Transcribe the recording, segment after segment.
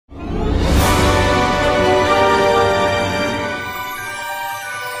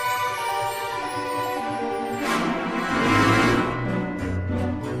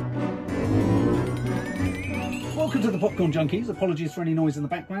Film Junkies, apologies for any noise in the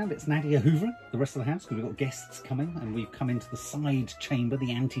background. It's Nadia Hoover, the rest of the house, because we've got guests coming, and we've come into the side chamber,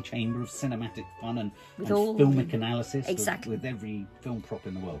 the ante-chamber of cinematic fun and filmic analysis. Exactly. With every film prop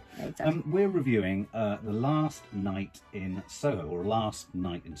in the world. Exactly. We're reviewing The Last Night in Soho, or Last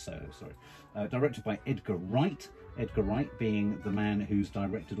Night in Soho, sorry. Directed by Edgar Wright. Edgar Wright being the man who's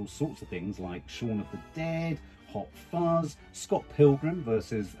directed all sorts of things like Shaun of the Dead, Hot Fuzz, Scott Pilgrim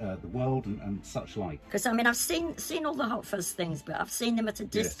versus The World, and such like. Because I mean, I've seen all the Hot Fuzz things, but I've seen them at a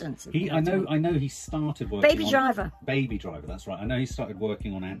distance. Yes. I know he started working Baby Driver. Baby Driver, that's right. I know he started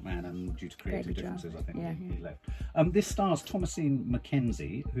working on Ant-Man, and due to creative differences, I think he left. This stars Thomasine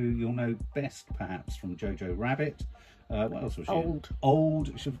McKenzie, who you'll know best perhaps from Jojo Rabbit. What else was she?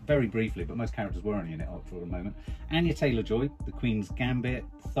 Old. She, very briefly, but most characters were only in it for a moment. Anya Taylor-Joy, The Queen's Gambit,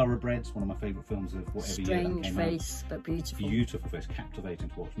 Thoroughbreds, one of my favourite films of whatever year that came out. Strange face, but beautiful. Beautiful face, captivating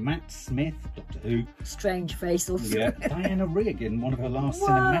to watch. Matt Smith, Doctor Who. Strange face also. Yeah. Diana Rigg in one of her last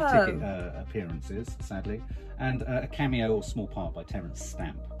cinematic appearances, sadly. And a cameo or small part by Terence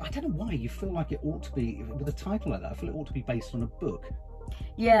Stamp. I don't know why you feel like it ought to be, with a title like that, I feel it ought to be based on a book.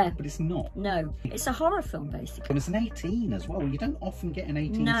 Yeah. But it's not. No. It's a horror film, basically. And it's an 18 as well. You don't often get an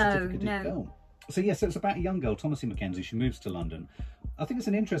 18 certificated film. So yes, it's about a young girl, Thomasine McKenzie. She moves to London. I think it's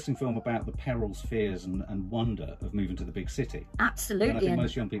an interesting film about the perils, fears and wonder of moving to the big city. Absolutely. And I think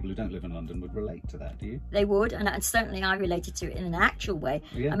most young people who don't live in London would relate to that, do you? They would, and certainly I related to it in an actual way.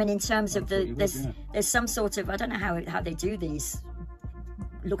 Yeah. I mean, in terms of there's some sort of, I don't know how they do these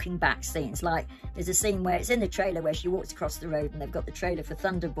looking back scenes. Like there's a scene where it's in the trailer where she walks across the road and they've got the trailer for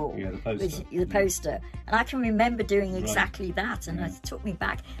Thunderball. Yeah, the poster. The poster. And I can remember doing exactly that, and it took me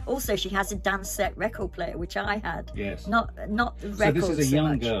back. Also, she has a dance set record player, which I had. Yes. Not the records. So this is a young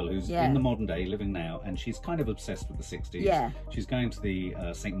much. girl who's in the modern day, living now, and she's kind of obsessed with the 60s. Yeah. She's going to the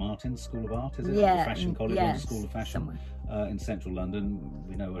St Martin's School of Art, is it? Yeah. The Fashion College or the Yes, School of Fashion. somewhere. In central London,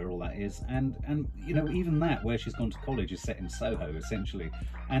 we know where all that is, and you know, even that, where she's gone to college, is set in Soho essentially.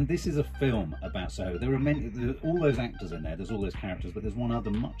 And this is a film about Soho. There are all those actors in there. There's all those characters, but there's one other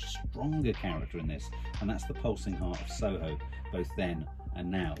much stronger character in this, and that's the pulsing heart of Soho, both then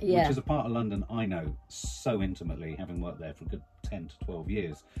and now, which is a part of London I know so intimately, having worked there for a good 10 to 12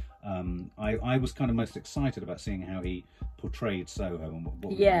 years. I was kind of most excited about seeing how he portrayed Soho and what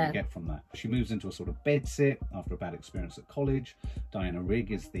we're going to get from that. She moves into a sort of bedsit after a bad experience at college. Diana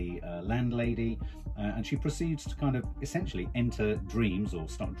Rigg is the landlady, and she proceeds to kind of essentially enter dreams, or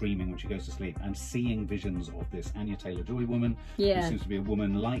start dreaming when she goes to sleep, and seeing visions of this Anya Taylor-Joy woman, who seems to be a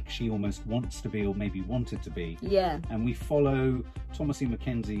woman like she almost wants to be, or maybe wanted to be. Yeah. And we follow Thomasine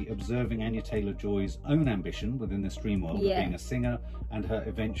McKenzie observing Anya Taylor-Joy's own ambition within this dream world of being a singer, and her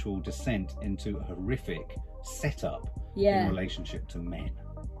eventual descent into a horrific setup in relationship to men.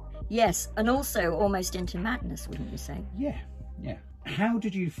 Yes, and also almost into madness, wouldn't you say? Yeah, yeah. How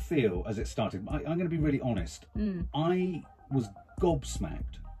did you feel as it started? I'm going to be really honest. I was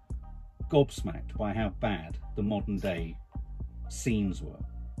gobsmacked by how bad the modern day scenes were.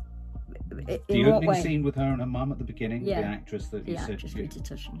 The opening scene with her and her mum at the beginning, the actress that you said, Rita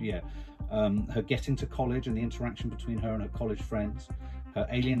Tushin. Her getting to college and the interaction between her and her college friends, her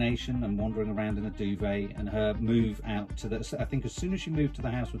alienation and wandering around in a duvet, and her move out to the, I think as soon as she moved to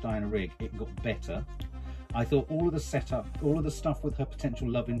the house with Diana Rigg, it got better. I thought all of the setup, all of the stuff with her potential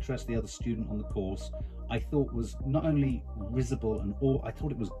love interest, the other student on the course, I thought was not only risible and I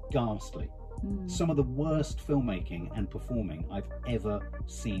thought it was ghastly. Some of the worst filmmaking and performing I've ever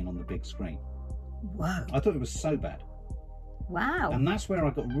seen on the big screen. Wow. I thought it was so bad. Wow. And that's where I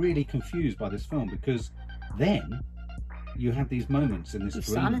got really confused by this film, because then you have these moments in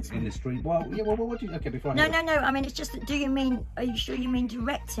this dream. Well, yeah. Well, what do you? Okay, before I No. I mean, it's just. Do you mean? Are you sure you mean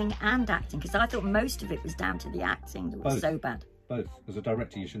directing and acting? Because I thought most of it was down to the acting that was so bad. Both. As a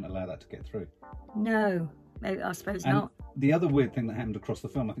director, you shouldn't allow that to get through. No, maybe, I suppose not. The other weird thing that happened across the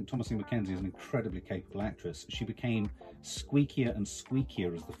film, I think Thomasine McKenzie is an incredibly capable actress. She became squeakier and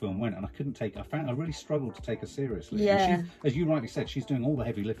squeakier as the film went, and I really struggled to take her seriously. Yeah. As you rightly said, she's doing all the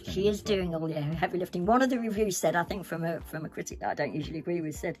heavy lifting. She is doing all the heavy lifting. One of the reviews said, I think from a critic that I don't usually agree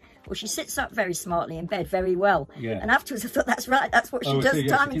with, said, well, she sits up very smartly in bed, very well. Yeah. And afterwards I thought, that's right, that's what she does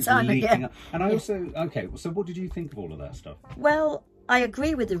time and time again. And I also, okay, so what did you think of all of that stuff? Well, I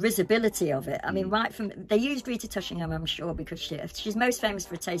agree with the risibility of it. I mean, right from... They used Rita Tushingham, I'm sure, because she's most famous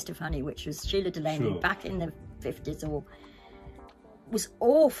for A Taste of Honey, which was Sheila Delaney back in the 50s, or... was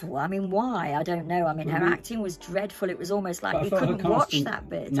awful. I mean, why? I don't know. I mean, her acting was dreadful. It was almost like you couldn't watch that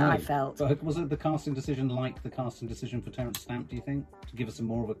bit, I felt. But was it the casting decision like the casting decision for Terence Stamp, do you think? To give us a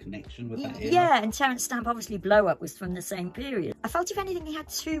more of a connection with that era? Yeah, and Terence Stamp, obviously, Blow Up was from the same period. I felt, if anything, he had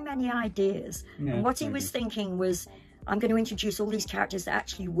too many ideas. Yeah, and what he was thinking was... I'm going to introduce all these characters that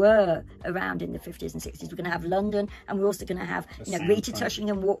actually were around in the 50s and 60s. We're going to have London, and we're also going to have Rita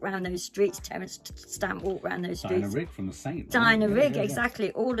Tushingham walk around those streets, Terence Stamp walk around those streets. Diana Rigg from The Saint. Diana Rigg,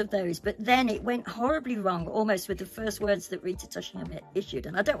 exactly, all of those. But then it went horribly wrong, almost with the first words that Rita Tushingham issued.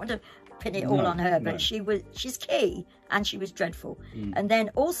 And I don't want to pin it all on her, but she's key, and she was dreadful. And then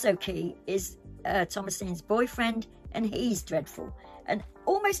also key is Thomastine's boyfriend, and he's dreadful. And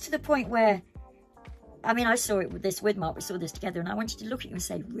almost to the point where, I mean, I saw it with Mark, we saw this together, and I wanted to look at you and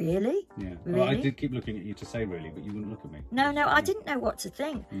say, really? Yeah. Really? Well, I did keep looking at you to say really, but you wouldn't look at me. No, I didn't know what to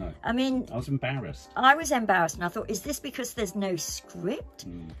think. No. I mean... I was embarrassed. I was embarrassed, and I thought, is this because there's no script?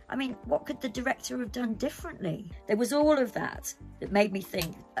 I mean, what could the director have done differently? There was all of that made me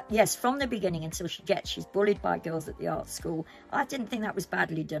think, yes, from the beginning until she's bullied by girls at the art school. I didn't think that was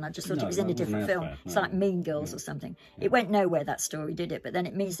badly done. I just thought it was in a different film. It's like Mean Girls or something. It went nowhere, that story, did it? But then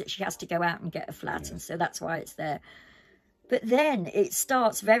it means that she has to go out and get a flat, and so that's why it's there. But then it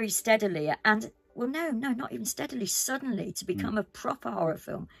starts very steadily, and well, no, not even steadily, suddenly, to become a proper horror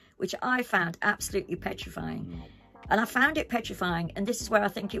film, which I found absolutely petrifying. And I found it petrifying, and this is where I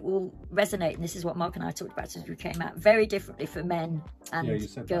think it will resonate, and this is what Mark and I talked about as we came out, very differently for men and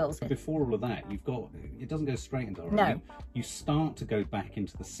girls. That. Before all of that, it doesn't go straight into horror. No. You start to go back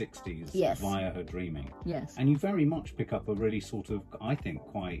into the 60s via Her Dreaming. Yes. And you very much pick up a really sort of, I think,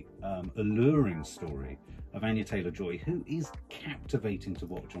 quite alluring story of Anya Taylor-Joy, who is captivating to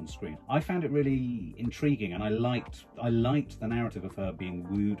watch on screen. I found it really intriguing, and I liked the narrative of her being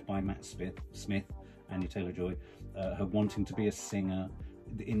wooed by Matt Smith, Anya Taylor-Joy, her wanting to be a singer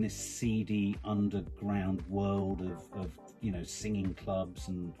in this seedy underground world of singing clubs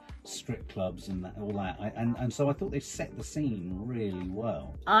and strip clubs and all that. And so I thought they set the scene really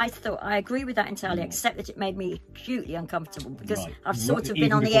well. I agree with that entirely, except that it made me acutely uncomfortable because I've sort of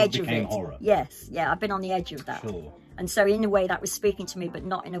been on the edge of it. Horror. Yes, I've been on the edge of that. Sure. And so in a way that was speaking to me, but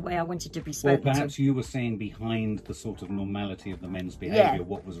not in a way I wanted to be spoken to. Well, perhaps you were saying behind the sort of normality of the men's behaviour,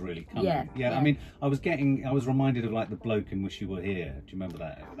 what was really coming. Yeah. I mean, I was reminded of like The Bloke in Wish You Were Here. Do you remember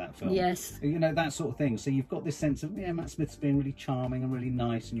that film? Yes. That sort of thing. So you've got this sense of, Matt Smith's being really charming and really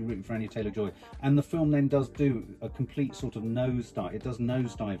nice, and you're rooting for Anya Taylor-Joy. And the film then does do a complete sort of nosedive. It does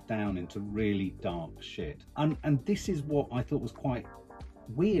nosedive down into really dark shit. And this is what I thought was quite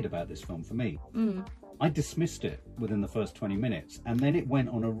weird about this film for me. I dismissed it within the first 20 minutes, and then it went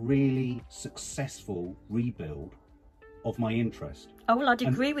on a really successful rebuild of my interest. Oh, well, I'd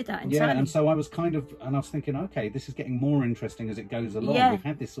agree with that entirely. Yeah, and so I was thinking, okay, this is getting more interesting as it goes along. Yeah. We've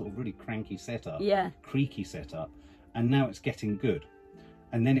had this sort of really cranky setup, creaky setup, and now it's getting good.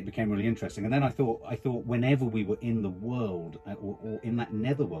 And then it became really interesting. And then I thought whenever we were in the world, or in that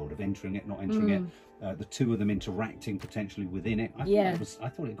netherworld of entering it, not entering it, the two of them interacting potentially within it, I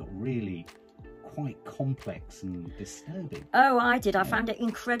thought it got really quite complex and disturbing. Oh, I did. I found it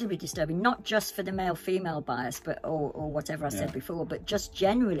incredibly disturbing, not just for the male-female bias, or whatever I said before, but just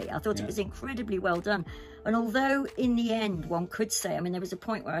generally. I thought it was incredibly well done. And although in the end one could say, I mean, there was a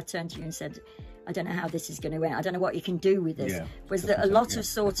point where I turned to you and said, I don't know how this is going to end. I don't know what you can do with this. Was that a lot of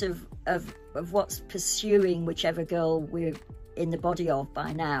sort of what's pursuing whichever girl we're in the body of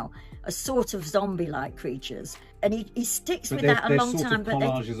by now, are sort of zombie-like creatures, and he sticks with that a long time. But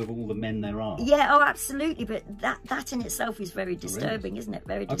collages of all the men there are. Yeah, oh, absolutely. But that in itself is very disturbing, isn't it?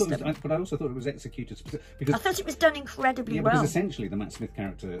 Very disturbing. But I also thought it was executed because I thought it was done incredibly well. Because essentially the Matt Smith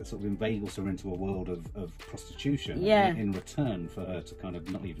character sort of inveigles her into a world of prostitution. Yeah. In return for her to kind of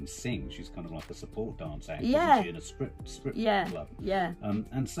not even sing, she's kind of like a support dance act. Yeah. In a strip club. Yeah.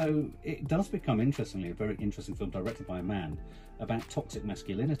 And so it does become, interestingly, a very interesting film directed by a man about toxic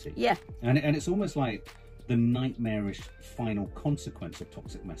masculinity. Yeah. And it's almost like the nightmarish final consequence of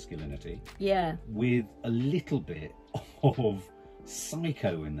toxic masculinity. Yeah. With a little bit of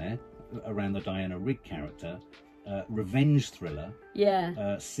psycho in there around the Diana Rigg character, revenge thriller,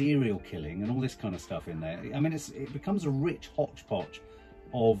 serial killing, and all this kind of stuff in there. I mean, it becomes a rich hodgepodge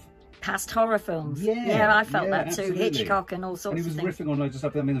of past horror films. Yeah, I felt that too. Absolutely. Hitchcock and all sorts of things. And he was riffing on loads of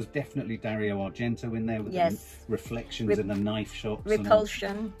stuff. I mean, there's definitely Dario Argento in there with the reflections in the knife shots.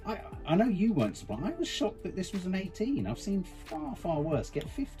 Repulsion. I know you weren't surprised. I was shocked that this was an 18. I've seen far, far worse get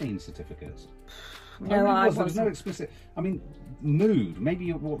 15 certificates. No, I wasn't. There was no explicit. I mean, mood. Maybe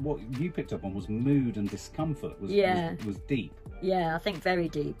what you picked up on was mood and discomfort was deep. Yeah, I think very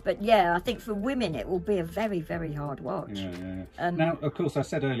deep. But yeah, I think for women it will be a very, very hard watch. Yeah. Now, of course, I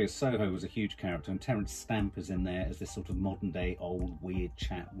said earlier Soho was a huge character, and Terence Stamp is in there as this sort of modern-day old weird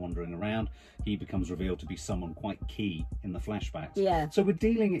chap wandering around. He becomes revealed to be someone quite key in the flashbacks. Yeah. So we're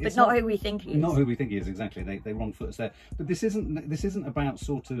dealing, but not who we think he is. Not who we think he is, exactly. They wrong foot us there. But this isn't about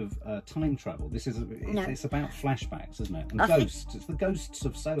sort of time travel. It's about flashbacks, isn't it? And ghosts. It's the ghosts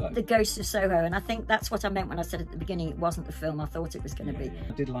of Soho. The ghosts of Soho, and I think that's what I meant when I said at the beginning it wasn't the film I thought it was going to be.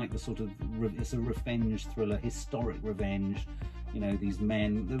 I did like the sort of, it's a revenge thriller, historic revenge. You know, these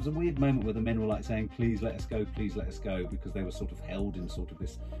men, there was a weird moment where the men were like saying, please let us go, because they were sort of held in sort of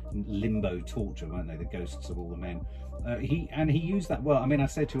this limbo torture, weren't they, the ghosts of all the men. He used that well. I mean, I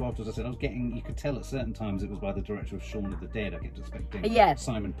said to you afterwards, I said, you could tell at certain times it was by the director of Shaun of the Dead. I kept expecting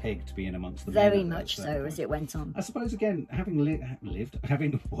Simon Pegg to be in amongst the men. Very much so, as it went on. I suppose, again,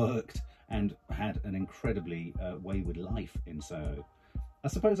 having worked and had an incredibly wayward life in Soho, I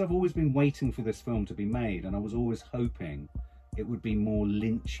suppose I've always been waiting for this film to be made, and I was always hoping it would be more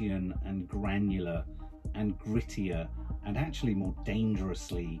Lynchian and granular and grittier and actually more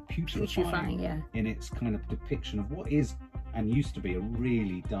dangerously putrefying in its kind of depiction of what is and used to be a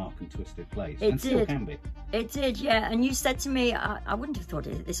really dark and twisted place. Still can be. It did, yeah. And you said to me, I wouldn't have thought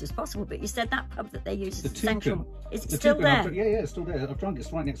this was possible, but you said that pub that they use as central. Is it still there? Yeah, it's still there. I've drunk it.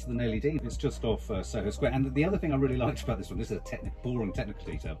 It's right next to the Nelly D. It's just off Soho Square. And the other thing I really liked about this one, this is a boring technical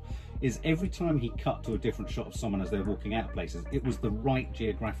detail, is every time he cut to a different shot of someone as they're walking out of places, it was the right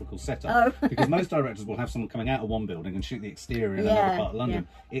geographical setup. Oh. Because most directors will have someone coming out of one building and shoot the exterior in another part of London.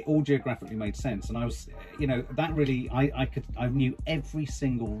 Yeah. It all geographically made sense. And I was, you know, that really, I knew every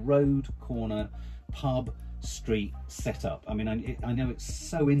single road, corner, pub, street setup. I mean, I know it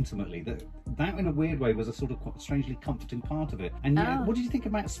so intimately that in a weird way was a sort of quite strangely comforting part of it. And what did you think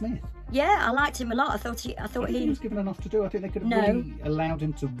of Matt Smith? Yeah, I liked him a lot. I thought he was given enough to do. I think they could have really allowed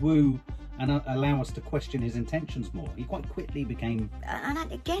him to woo and allow us to question his intentions more. He quite quickly became...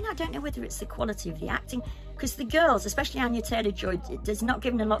 And again, I don't know whether it's the quality of the acting, because the girls, especially Anya Taylor-Joy, is not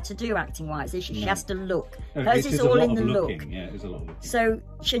given a lot to do acting-wise, is she? She has to look. Hers is all in the look. Yeah, it is a lot of looking. So,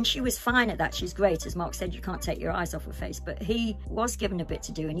 and she was fine at that. She's great. As Mark said, you can't take your eyes off her face. But he was given a bit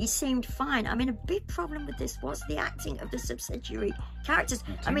to do, and he seemed fine. I mean, a big problem with this was the acting of the subsidiary characters.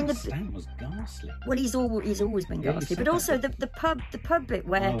 I mean, the Stan was ghastly. Well, he's always been ghastly. But also the pub bit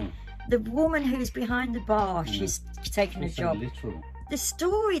where... Oh. The woman who's behind the bar, she's taken a job. Literal. The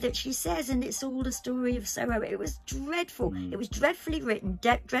story that she says, and it's all the story of Soho, it was dreadful. It was dreadfully written,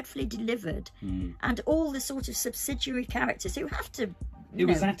 dreadfully delivered, and all the sort of subsidiary characters who have to... It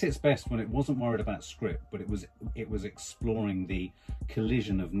was at its best when it wasn't worried about script, but it was exploring the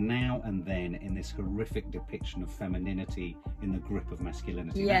collision of now and then in this horrific depiction of femininity in the grip of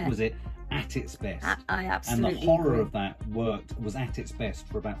masculinity. Yeah. That was it at its best. I absolutely And the horror agree. of that was at its best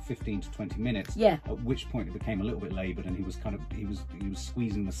for about 15 to 20 minutes. Yeah. At which point it became a little bit laboured, and he was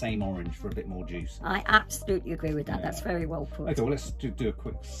squeezing the same orange for a bit more juice. I absolutely agree with that. Yeah. That's very well put. Okay, well, let's do a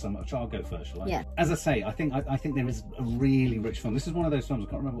quick sum up. I'll go first, shall I? Yeah. As I say, I think there is a really rich film. This is one of those films,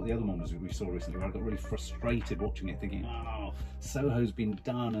 I can't remember what the other one was we saw recently, where I got really frustrated watching it, thinking, oh, Soho's been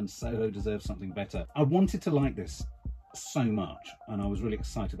done and Soho deserves something better. I wanted to like this so much, and I was really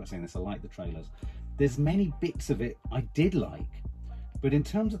excited about seeing this. I like the trailers. There's many bits of it I did like, but in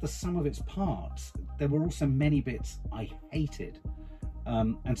terms of the sum of its parts, there were also many bits I hated.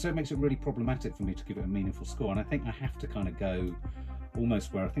 And so it makes it really problematic for me to give it a meaningful score. And I think I have to kind of go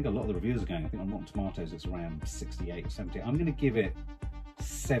almost where I think a lot of the reviewers are going. I think on Rotten Tomatoes it's around 68 or 70. I'm going to give it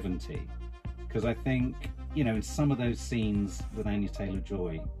 70, because I think, you know, in some of those scenes with Anya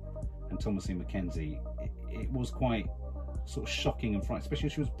Taylor-Joy and Thomasin McKenzie, it was quite sort of shocking and frightening, especially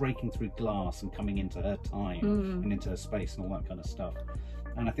as she was breaking through glass and coming into her time and into her space and all that kind of stuff.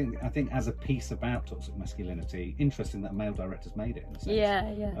 And I think as a piece about toxic masculinity, interesting that male directors made it. In a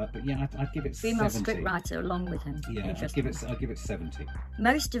sense. Yeah. But yeah, I'd give it female 70. scriptwriter along with him. Yeah, I'd give it 70.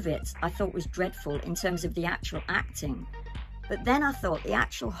 Most of it I thought was dreadful in terms of the actual acting. But then I thought the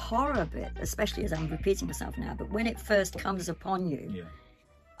actual horror bit, especially as I'm repeating myself now, but when it first comes upon you,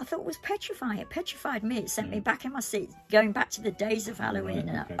 I thought it was petrifying. It petrified me. It sent me back in my seat, going back to the days of Halloween.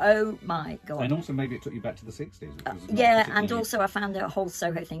 Right, okay. And oh my God. And also maybe it took you back to the 60s. Yeah, and also I found the whole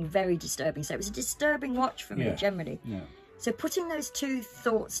Soho thing very disturbing. So it was a disturbing watch for me, generally. Yeah. So putting those two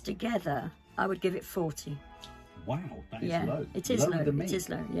thoughts together, I would give it 40. Wow, that is low. It is low. It is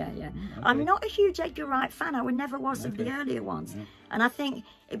low. Yeah. Okay. I'm not a huge Edgar Wright fan. I never was of the earlier ones, and I think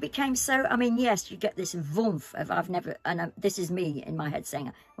it became so. I mean, yes, you get this voomph of I've never, and this is me in my head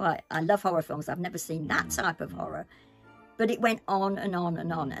saying, "Well, I love horror films. I've never seen that type of horror." But it went on and on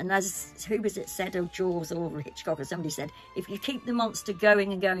and on. And as, who was it said, or Jaws or Hitchcock or somebody said, if you keep the monster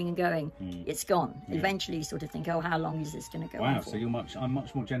going and going and going, it's gone. Yeah. Eventually you sort of think, oh, how long is this going to go on for? So I'm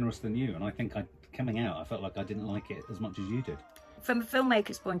much more generous than you. And I think coming out, I felt like I didn't like it as much as you did. From a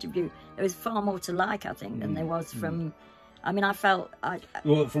filmmaker's point of view, there was far more to like, I think, than there was from... I mean, I felt...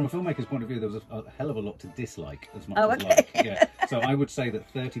 Well, from a filmmaker's point of view, there was a hell of a lot to dislike as much as like. Yeah. So I would say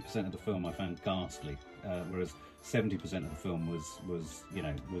that 30% of the film I found ghastly, whereas 70% of the film was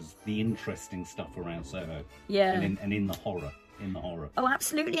the interesting stuff around Soho. Yeah. And in the horror. Oh,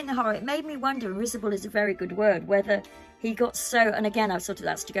 absolutely, in the horror. It made me wonder, risible is a very good word, whether he got so... And again, that's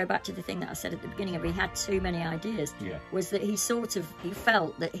to go back to the thing that I said at the beginning of he had too many ideas. Yeah. Was that he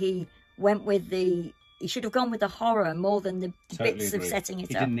felt that he went with the... He should have gone with the horror more than the totally bits agree. of setting it up.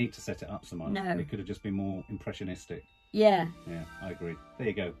 He didn't need to set it up so much. No. It could have just been more impressionistic. Yeah. Yeah, I agree. There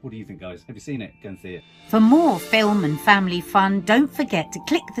you go. What do you think, guys? Have you seen it? Go and see it. For more film and family fun, don't forget to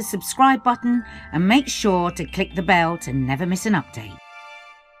click the subscribe button and make sure to click the bell to never miss an update.